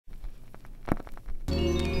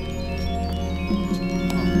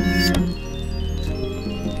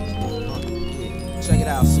Check it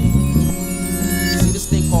out, see this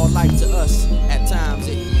thing called life to us, at times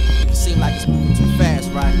it can seem like it's moving too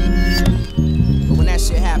fast, right? But when that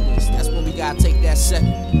shit happens, that's when we gotta take that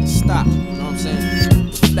second and stop, you know what I'm saying?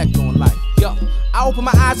 Reflect on life. Yo, I open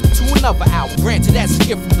my eyes up to another hour. Granted, that's a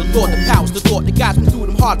gift from the Lord, the powers, the thought that guides me through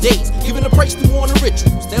them hard days. Giving a praise through all the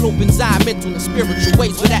rituals that opens eye mental and spiritual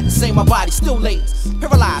ways. But at the same, my body still lays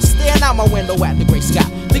paralyzed, staring out my window at the gray sky,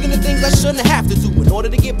 thinking the things I shouldn't have to do in order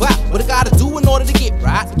to get by. What I gotta do in order to get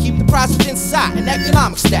right, to keep the prize within sight and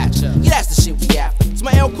economic stature. Yeah, that's the shit we after. It's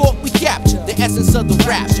my L court, we capture the essence of the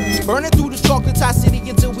rapture, burning through the chocolate city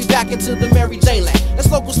until we back into the Mary Jane land. That's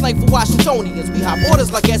local slang for Washingtonians. We hop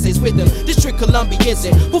orders like essays with them District Columbians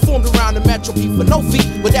and performed around the Metro P for no fee.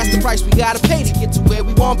 But that's the price we gotta pay to get to where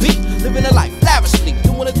we wanna be. Living a life lavishly,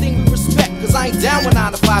 doing a thing we respect. Cause I ain't down with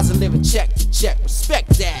 9 to 5s and living check to check. Respect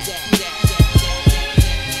that.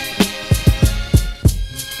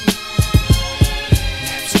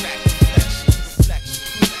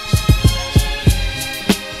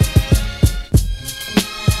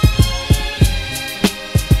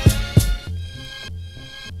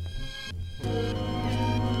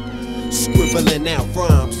 Scribbling out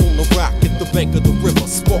rhymes on the rock at the bank of the river,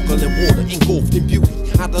 sparkling water engulfed in beauty.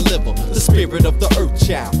 I deliver the spirit of the earth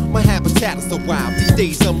child. My habitat is the wild. These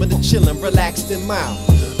days I'm in the chillin', relaxed and mild,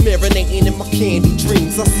 marinating in my candy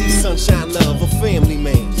dreams. I see sunshine, love, a family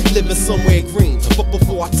man, living somewhere green. But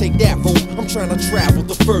before I take that road, I'm trying to travel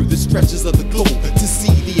the furthest stretches of the globe to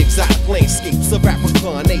see the exotic landscapes of Africa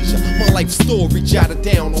and Asia. My life story jotted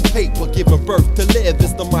down on paper, giving birth to live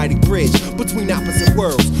is the mighty bridge between opposite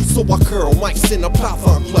worlds. So I curl mics in a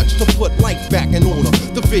python clutch to put life back in order.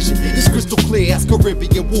 The vision is crystal clear as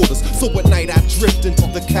Caribbean waters. So at night I drift into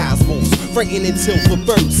the cosmos, writing until the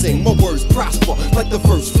birds sing. My words prosper like the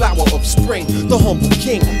first flower of spring. The humble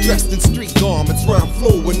king, dressed in street garments, rhyme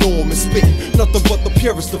flowing, norm and spitting nothing but the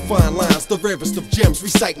purest of fine lines, the rarest of gems,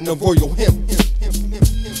 reciting a royal hymn.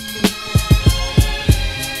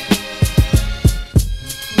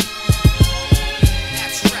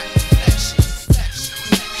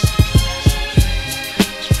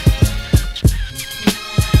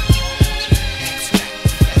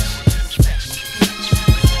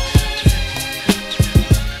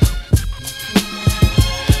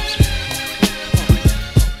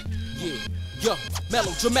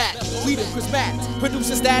 Melodramatic, we the prismatic,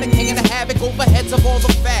 producing static, hanging the havoc over heads of all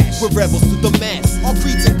the fast. We're rebels to the mass, all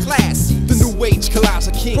creeds and classy. The new age collage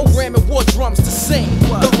of kings, programming war drums to sing.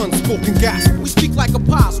 The unspoken gospel, we speak like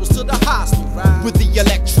apostles to the hostile, right? With the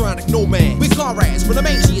electronic nomad, we comrades where the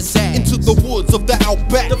mangy is at. Into the woods of the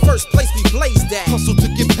outback, the first place we blazed at. Hustle to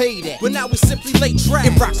get paid at, but now we simply lay track.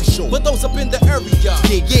 It rocks a show, but those up in the area,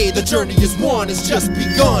 yeah, the journey is one, it's just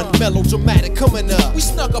begun. Melodramatic coming up, we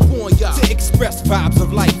snuck up on y'all to express vibes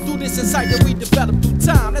of life through this insight that we developed through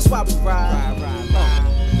time. That's why we ride.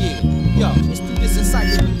 Yeah, yo, it's through this insight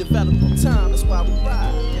that we developed through time. That's why we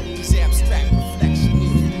ride.